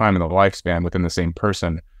shift over time in the lifespan within the same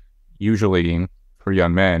person. Usually for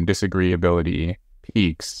young men, disagreeability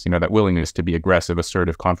peaks, that willingness to be aggressive,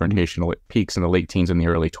 assertive, confrontational, it peaks in the late teens and the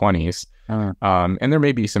early 20s. And there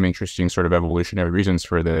may be some interesting sort of evolutionary reasons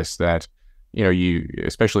for this that,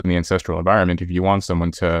 especially in the ancestral environment, if you want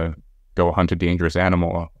someone to go hunt a dangerous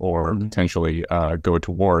animal or potentially go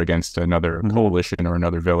to war against another coalition or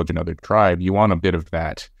another village, another tribe, you want a bit of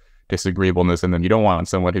that disagreeableness, and then you don't want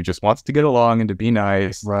someone who just wants to get along and to be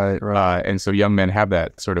nice. Right. And so young men have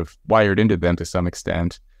that sort of wired into them to some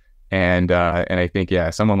extent. And I think,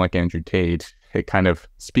 someone like Andrew Tate, it kind of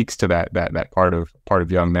speaks to that part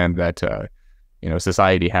of young men that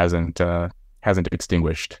society hasn't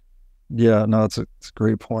extinguished. Yeah, no, it's a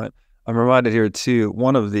great point. I'm reminded here too,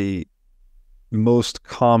 one of the most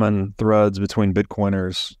common threads between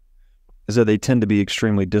Bitcoiners is that they tend to be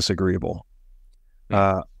extremely disagreeable.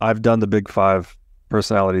 I've done the big five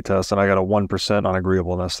personality test and I got a 1% on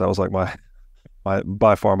agreeableness. That was like my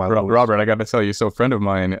by far my lowest. Robert, I got to tell you, so a friend of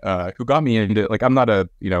mine who got me into, like, I'm not an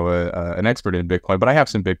expert in Bitcoin, but I have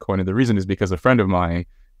some Bitcoin, and the reason is because a friend of mine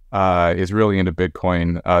is really into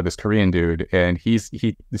Bitcoin, this Korean dude, and he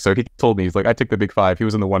told me, he's like, I took the big five. He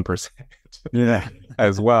was in the 1%. Yeah.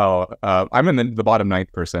 As well. I'm in the bottom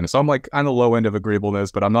 9%. So I'm like on the low end of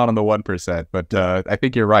agreeableness, but I'm not on the 1%. But I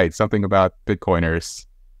think you're right. Something about Bitcoiners.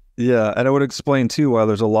 Yeah. And I would explain too why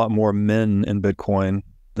there's a lot more men in Bitcoin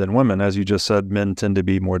than women. As you just said, men tend to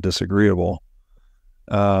be more disagreeable.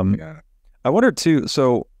 I wonder too,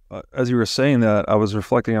 so as you were saying that, I was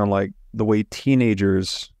reflecting on like the way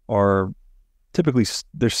teenagers are typically,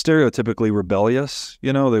 they're stereotypically rebellious.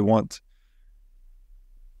 They want,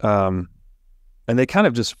 and they kind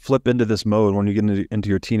of just flip into this mode when you get into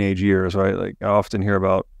your teenage years, right? Like I often hear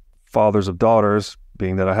about fathers of daughters,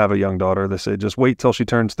 being that I have a young daughter, they say, just wait till she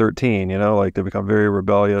turns 13, like they become very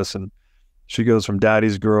rebellious, and she goes from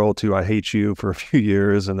daddy's girl to I hate you for a few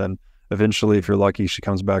years. And then eventually, if you're lucky, she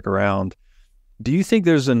comes back around. Do you think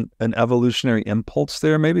there's an evolutionary impulse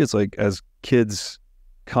there? Maybe it's like as kids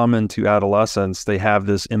come into adolescence, they have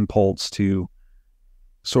this impulse to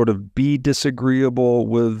sort of be disagreeable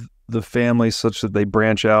with the family such that they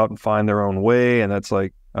branch out and find their own way. And that's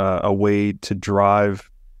like a way to drive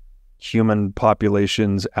human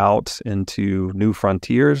populations out into new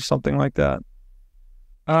frontiers, something like that.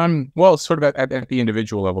 Well, sort of at the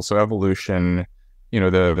individual level. So evolution,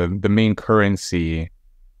 the main currency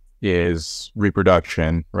is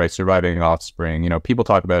reproduction, right? Surviving offspring. People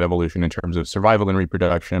talk about evolution in terms of survival and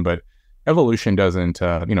reproduction, but evolution doesn't,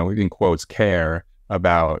 in quotes, care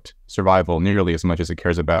about survival nearly as much as it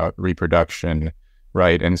cares about reproduction,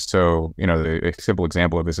 right? And so, a simple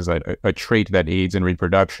example of this is a trait that aids in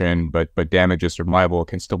reproduction but damages survival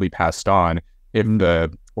can still be passed on if the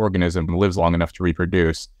organism lives long enough to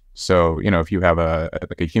reproduce. So, if you have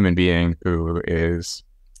like a human being who is,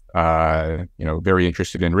 very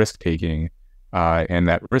interested in risk taking, and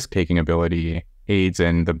that risk taking ability aids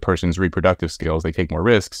in the person's reproductive skills, they take more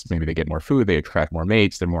risks, maybe they get more food, they attract more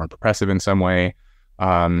mates, they're more impressive in some way.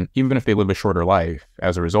 Even if they live a shorter life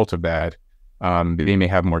as a result of that, they may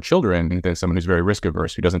have more children than someone who's very risk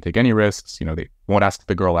averse, who doesn't take any risks. They won't ask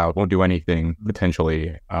the girl out, won't do anything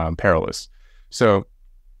potentially perilous. So,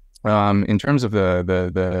 in terms of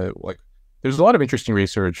there's a lot of interesting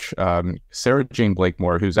research. Sarah Jane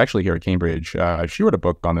Blakemore, who's actually here at Cambridge, she wrote a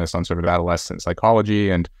book on this, on sort of adolescent psychology,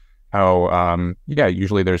 and how,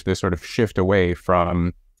 usually there's this sort of shift away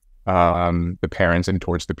from the parents and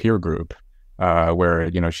towards the peer group, where,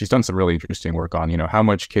 she's done some really interesting work on, how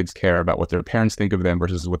much kids care about what their parents think of them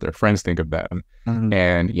versus what their friends think of them. Mm-hmm.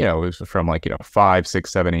 And, it was from 5,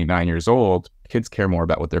 6, 7, 8, 9 years old, kids care more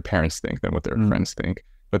about what their parents think than what their friends think.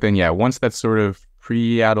 But then, once that's sort of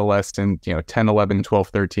pre-adolescent, 10, 11, 12,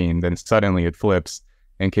 13, then suddenly it flips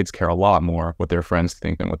and kids care a lot more what their friends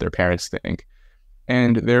think than what their parents think.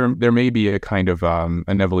 And there may be a kind of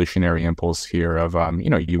an evolutionary impulse here of,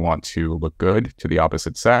 you want to look good to the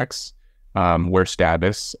opposite sex, where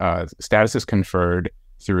status is conferred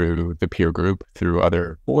through the peer group, through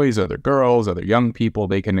other boys, other girls, other young people.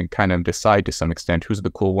 They can kind of decide to some extent who's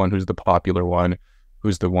the cool one, who's the popular one,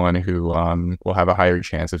 who's the one who will have a higher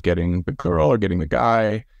chance of getting the girl or getting the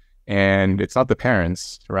guy. And it's not the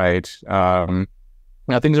parents, right?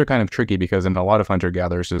 Now, things are kind of tricky because in a lot of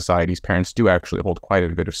hunter-gatherer societies, parents do actually hold quite a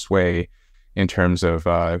bit of sway in terms of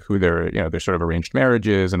who their sort of arranged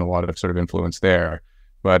marriages, and a lot of sort of influence there.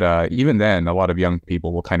 But even then, a lot of young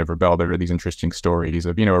people will kind of rebel. There are these interesting stories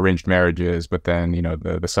of, arranged marriages, but then,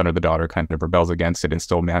 the son or the daughter kind of rebels against it and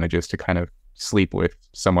still manages to kind of sleep with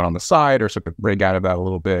someone on the side or sort of break out of that a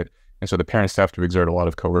little bit. And so the parents have to exert a lot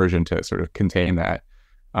of coercion to sort of contain that.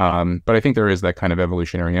 But I think there is that kind of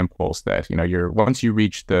evolutionary impulse that, once you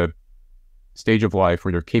reach the stage of life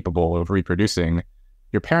where you're capable of reproducing,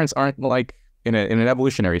 your parents aren't like, in an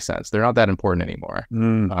evolutionary sense, they're not that important anymore.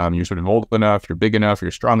 You're sort of old enough, you're big enough,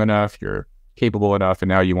 you're strong enough, you're capable enough, and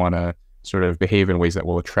now you want to sort of behave in ways that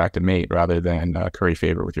will attract a mate rather than curry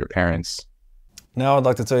favor with your parents. Now I'd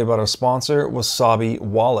like to tell you about our sponsor, Wasabi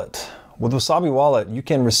Wallet. With Wasabi Wallet, you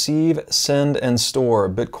can receive, send, and store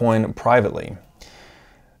Bitcoin privately.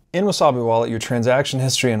 In Wasabi Wallet, your transaction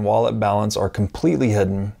history and wallet balance are completely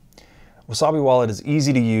hidden. Wasabi Wallet is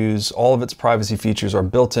easy to use, all of its privacy features are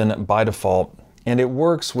built in by default, and it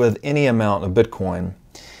works with any amount of Bitcoin.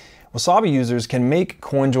 Wasabi users can make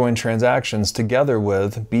CoinJoin transactions together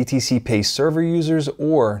with BTC Pay server users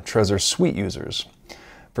or Trezor Suite users.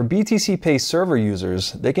 For BTC Pay server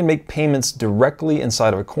users, they can make payments directly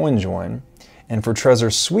inside of a CoinJoin, and for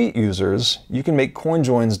Trezor Suite users, you can make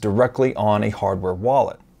CoinJoins directly on a hardware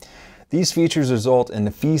wallet. These features result in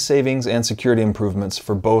fee savings and security improvements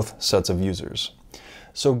for both sets of users.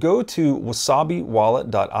 So go to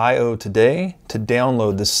wasabiwallet.io today to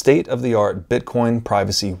download the state-of-the-art Bitcoin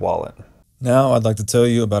privacy wallet. Now I'd like to tell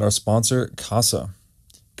you about our sponsor, Casa.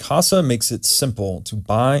 Casa makes it simple to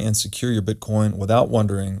buy and secure your Bitcoin without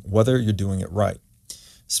wondering whether you're doing it right.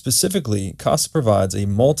 Specifically, Casa provides a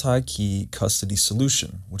multi-key custody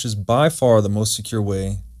solution, which is by far the most secure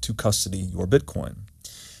way to custody your Bitcoin.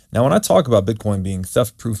 Now, when I talk about Bitcoin being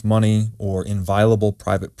theft-proof money or inviolable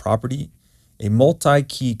private property, a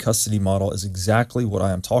multi-key custody model is exactly what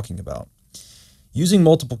I am talking about. Using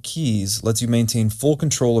multiple keys lets you maintain full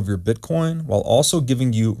control of your Bitcoin while also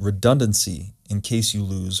giving you redundancy in case you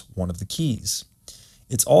lose one of the keys.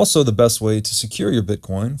 It's also the best way to secure your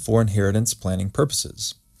Bitcoin for inheritance planning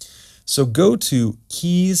purposes. So go to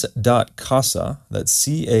keys.casa, that's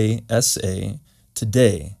C-A-S-A,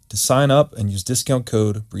 today to sign up and use discount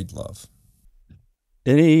code Breedlove.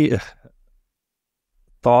 Any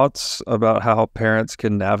thoughts about how parents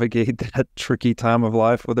can navigate that tricky time of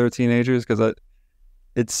life with their teenagers? Because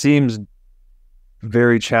it seems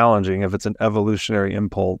very challenging if it's an evolutionary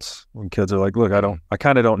impulse when kids are like, look, I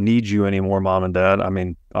kind of don't need you anymore, mom and dad. I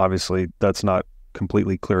mean, obviously that's not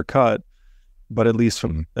completely clear cut, but at least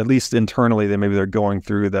internally, they're going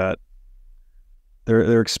through that.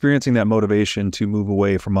 They're experiencing that motivation to move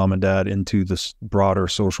away from mom and dad into this broader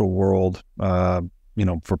social world,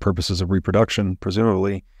 for purposes of reproduction,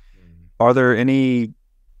 presumably. Are there any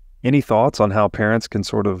thoughts on how parents can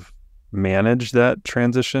sort of manage that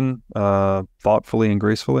transition thoughtfully and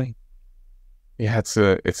gracefully? Yeah, it's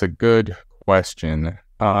a good question.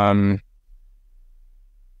 Yeah,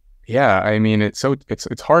 I mean,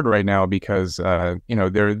 it's hard right now because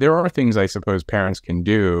there are things I suppose parents can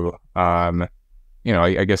do.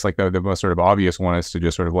 I guess like the most sort of obvious one is to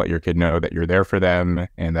just sort of let your kid know that you're there for them,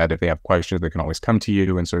 and that if they have questions, they can always come to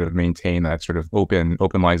you, and sort of maintain that sort of open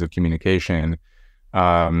lines of communication.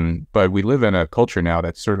 But we live in a culture now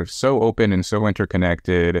that's sort of so open and so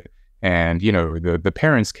interconnected, and the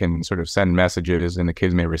parents can sort of send messages and the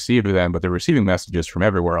kids may receive them, but they're receiving messages from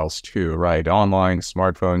everywhere else too, right? Online,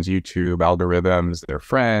 smartphones, YouTube, algorithms, their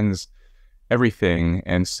friends, everything.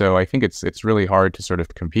 And so I think it's really hard to sort of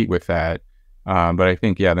compete with that. But I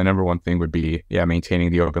think, the number one thing would be,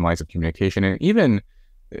 maintaining the open lines of communication. And even,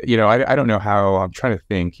 I don't know how, I'm trying to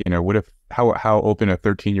think, how open a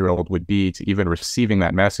 13-year-old would be to even receiving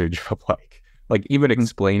that message of like even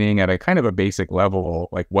explaining at a kind of a basic level,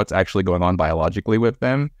 like what's actually going on biologically with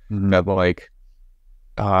them. That like,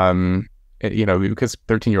 because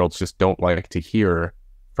 13-year-olds just don't like to hear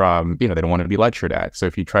from, they don't want to be lectured at. So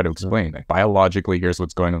if you try to explain, like, biologically, here's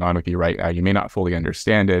what's going on with you right now, you may not fully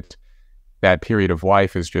understand it. That period of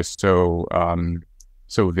life is just so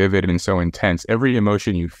vivid and so intense. Every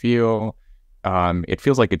emotion you feel, it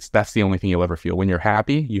feels like that's the only thing you'll ever feel. When you're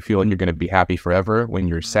happy, you feel like you're going to be happy forever. When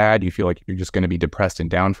you're sad, you feel like you're just going to be depressed and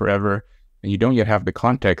down forever. And you don't yet have the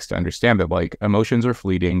context to understand that, like, emotions are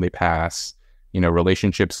fleeting, they pass,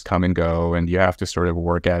 relationships come and go, and you have to sort of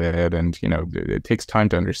work at it. And, it takes time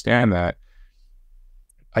to understand that.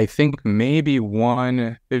 I think maybe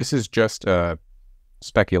this is just a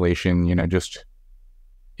speculation,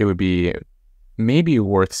 it would be maybe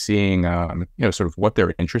worth seeing, sort of what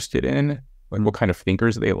they're interested in, like what kind of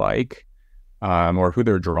thinkers they like, or who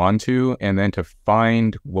they're drawn to, and then to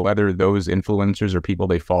find whether those influencers or people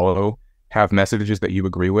they follow have messages that you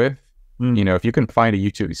agree with. If you can find a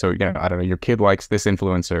YouTube, so, I don't know, your kid likes this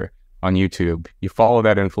influencer on YouTube, you follow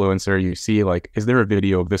that influencer, you see, like, is there a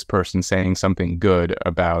video of this person saying something good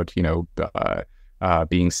about,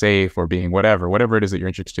 being safe or being whatever it is that you're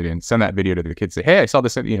interested in. Send that video to the kids. Say, hey, I saw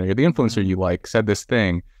this, you're the influencer you like said this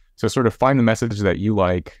thing. So sort of find the message that you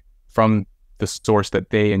like from the source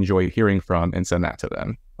that they enjoy hearing from and send that to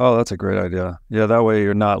them. Oh, that's a great idea. Yeah, that way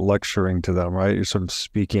you're not lecturing to them, right? You're sort of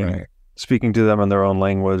speaking to them in their own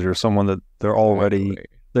language, or someone that they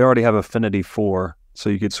already have affinity for.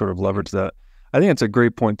 So you could sort of leverage that. I think it's a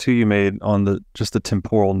great point too you made on just the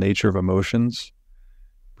temporal nature of emotions.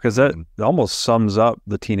 Because that almost sums up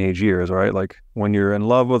the teenage years, right? Like when you're in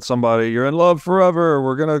love with somebody, you're in love forever,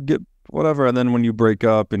 we're going to get whatever. And then when you break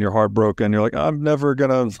up and you're heartbroken, you're like, I'm never going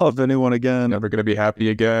to love anyone again. Never going to be happy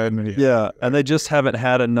again. Yeah. And they just haven't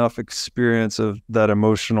had enough experience of that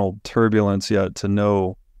emotional turbulence yet to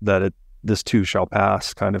know that this too shall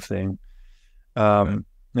pass, kind of thing. And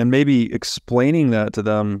maybe explaining that to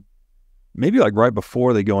them, maybe like right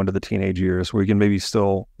before they go into the teenage years, where you can they're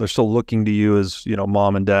still looking to you as,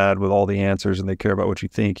 mom and dad with all the answers, and they care about what you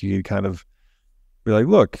think. You kind of be like,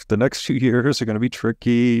 look, the next few years are going to be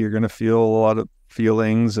tricky. You're going to feel a lot of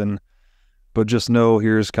feelings, but just know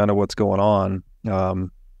here's kind of what's going on.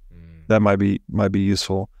 That might be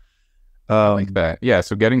useful. I like that. Yeah.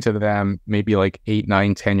 So getting to them maybe like 8,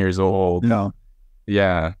 9, 10 years old.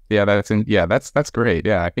 Yeah. That's great.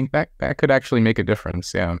 Yeah. I think that could actually make a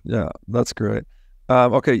difference. Yeah. Yeah. That's great.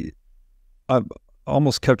 Okay. I've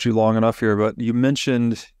almost kept you long enough here, but you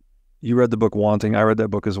mentioned you read the book Wanting. I read that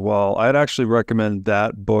book as well. I'd actually recommend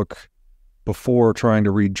that book before trying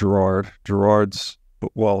to read Gerard's,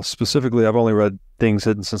 well, specifically, I've only read Things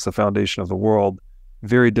Hidden Since the Foundation of the World.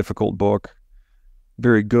 Very difficult book,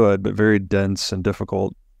 very good, but very dense and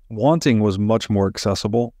difficult. Wanting was much more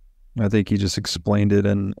accessible. I think he just explained it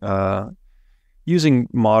and using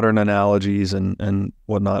modern analogies and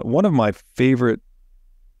whatnot. One of my favorite,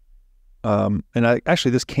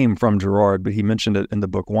 actually this came from Gerard, but he mentioned it in the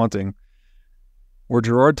book Wanting, where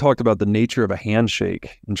Gerard talked about the nature of a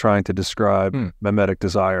handshake and trying to describe mimetic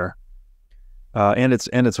desire and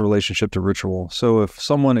its relationship to ritual. So if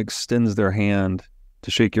someone extends their hand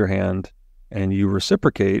to shake your hand and you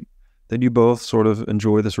reciprocate, then you both sort of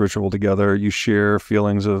enjoy this ritual together. You share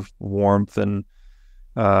feelings of warmth and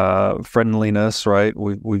friendliness, right?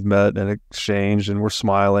 We've met and exchanged, and we're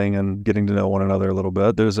smiling and getting to know one another a little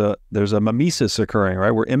bit. There's a mimesis occurring,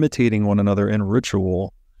 right? We're imitating one another in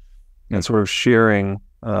ritual and sort of sharing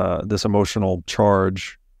this emotional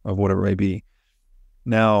charge of whatever it may be.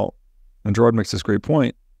 Now, and Gerard makes this great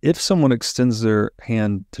point, if someone extends their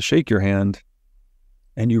hand to shake your hand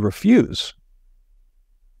and you refuse,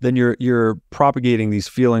 then you're propagating these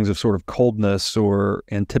feelings of sort of coldness or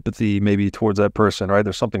antipathy maybe towards that person, right?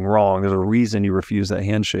 There's something wrong. There's a reason you refuse that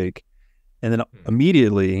handshake. And then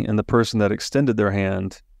immediately, and the person that extended their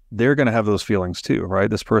hand, they're going to have those feelings too, right?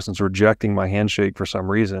 This person's rejecting my handshake for some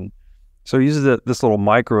reason. So he uses this little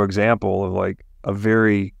micro example of like a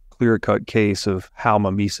very clear-cut case of how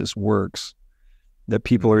mimesis works, that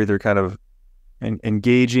people are either kind of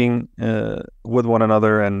engaging with one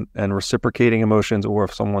another and reciprocating emotions, or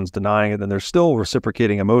if someone's denying it, then they're still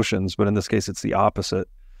reciprocating emotions, but in this case, it's the opposite.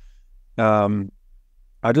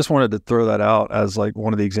 I just wanted to throw that out as like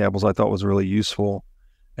one of the examples I thought was really useful,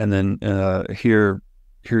 and then hear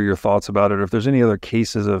your thoughts about it. Or if there's any other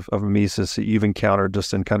cases of mimesis that you've encountered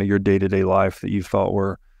just in kind of your day-to-day life that you thought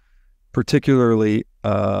were particularly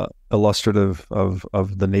illustrative of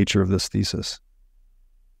the nature of this thesis.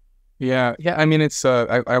 Yeah. I mean, it's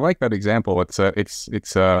I like that example. It's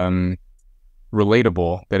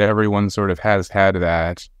relatable that everyone sort of has had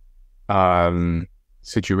that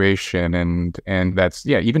situation, and that's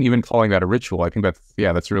even calling that a ritual. I think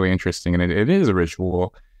that's really interesting, and it is a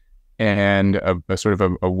ritual, and a sort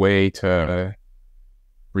of a way to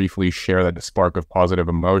briefly share that spark of positive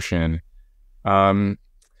emotion. I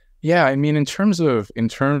mean, in terms of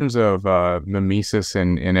mimesis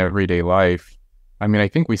in everyday life, I mean, I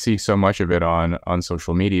think we see so much of it on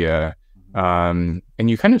social media, and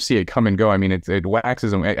you kind of see it come and go. I mean, it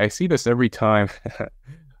waxes, and I see this every time.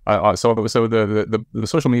 So the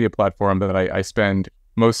social media platform that I spend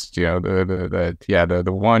most, the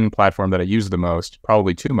one platform that I use the most,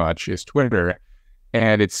 probably too much, is Twitter,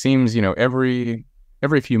 and it seems every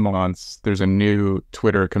few months there's a new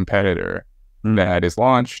Twitter competitor that is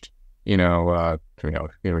launched. We've been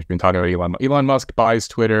talking about Elon Musk buys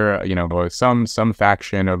Twitter. Some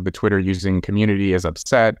faction of the Twitter using community is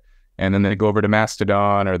upset, and then they go over to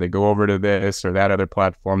Mastodon, or they go over to this or that other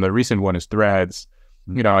platform. The recent one is Threads.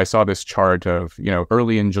 I saw this chart of,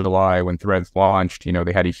 early in July when Threads launched,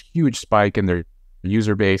 they had a huge spike in their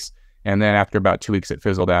user base, and then after about 2 weeks it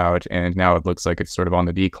fizzled out, and now it looks like it's sort of on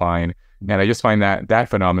the decline. And I just find that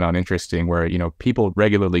phenomenon interesting, where people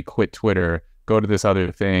regularly quit Twitter, go to this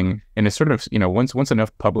other thing, and it's sort of, once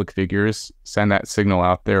enough public figures send that signal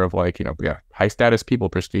out there of like, high status people,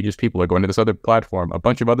 prestigious people are going to this other platform, a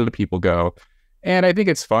bunch of other people go, and I think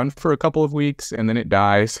it's fun for a couple of weeks, and then it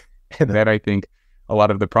dies. And then I think a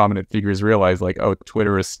lot of the prominent figures realize like, oh,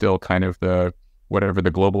 Twitter is still kind of the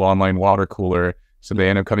global online water cooler, so they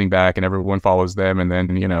end up coming back and everyone follows them, and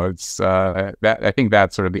then it's that I think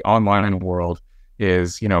that sort of the online world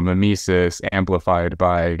is mimesis amplified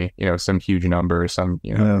by some huge number,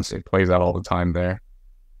 it plays out all the time there.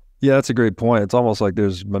 Yeah, that's a great point. It's almost like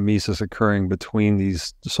there's mimesis occurring between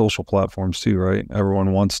these social platforms too, right?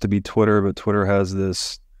 Everyone wants to be Twitter, but Twitter has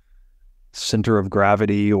this center of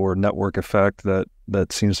gravity or network effect that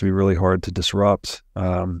seems to be really hard to disrupt.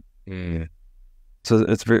 So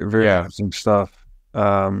it's very, very interesting stuff.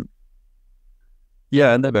 And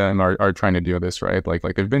then are trying to do this, right? Like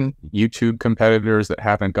there've been YouTube competitors that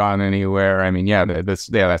haven't gone anywhere. I mean,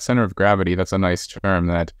 that center of gravity, that's a nice term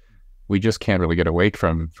that we just can't really get away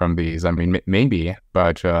from these. I mean, maybe,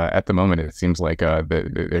 but at the moment it seems like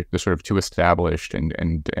they're sort of too established,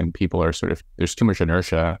 and people are sort of, there's too much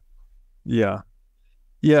inertia. Yeah.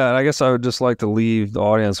 And I guess I would just like to leave the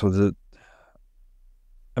audience with it.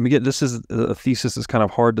 I mean, this is a thesis that's kind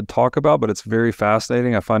of hard to talk about, but it's very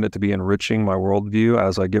fascinating. I find it to be enriching my worldview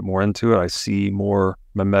as I get more into it. I see more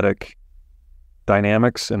mimetic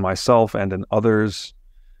dynamics in myself and in others.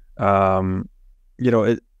 Gerard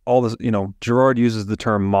uses the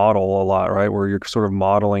term model a lot, right? Where you're sort of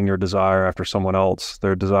modeling your desire after someone else.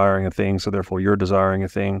 They're desiring a thing, so therefore you're desiring a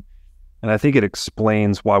thing. And I think it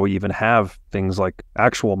explains why we even have things like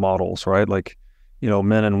actual models, right? Like,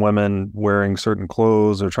 men and women wearing certain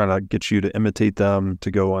clothes or trying to get you to imitate them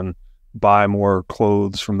to go and buy more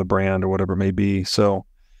clothes from the brand or whatever it may be. So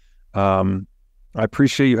I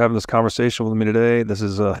appreciate you having this conversation with me today. This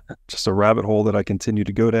is just a rabbit hole that I continue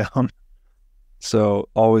to go down. So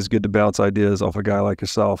always good to bounce ideas off a guy like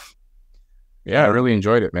yourself. Yeah, I really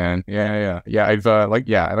enjoyed it, man. Yeah. I've like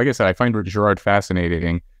I said, I find Gerard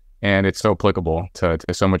fascinating, and it's so applicable to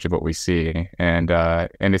so much of what we see. And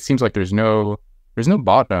it seems like there's no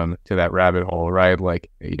bottom to that rabbit hole, right?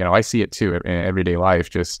 Like, I see it too in everyday life.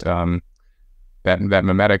 Just that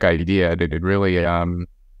mimetic idea, it really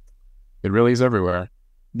is everywhere.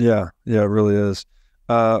 Yeah, it really is.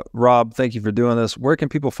 Rob, thank you for doing this. Where can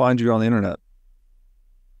people find you on the internet?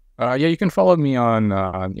 You can follow me on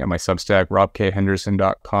my Substack,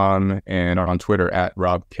 robkhenderson.com, and on Twitter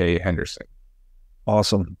 @RobKHenderson.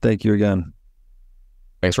 Awesome. Thank you again.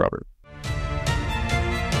 Thanks, Robert.